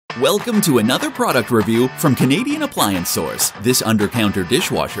Welcome to another product review from Canadian Appliance Source. This Undercounter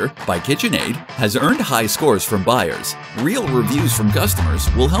Dishwasher by KitchenAid has earned high scores from buyers. Real reviews from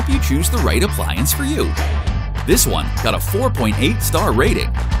customers will help you choose the right appliance for you. This one got a 4.8 star rating.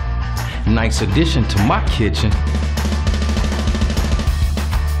 Nice addition to my kitchen.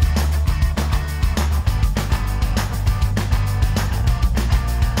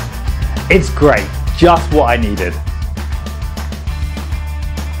 It's great, just what I needed.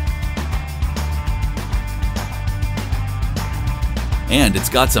 And it's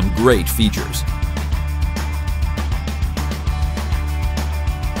got some great features.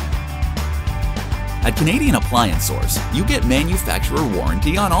 At Canadian Appliance Source, you get manufacturer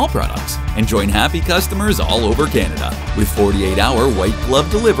warranty on all products and join happy customers all over Canada with 48-hour white glove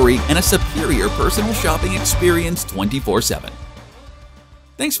delivery and a superior personal shopping experience 24/7.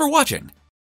 Thanks for watching.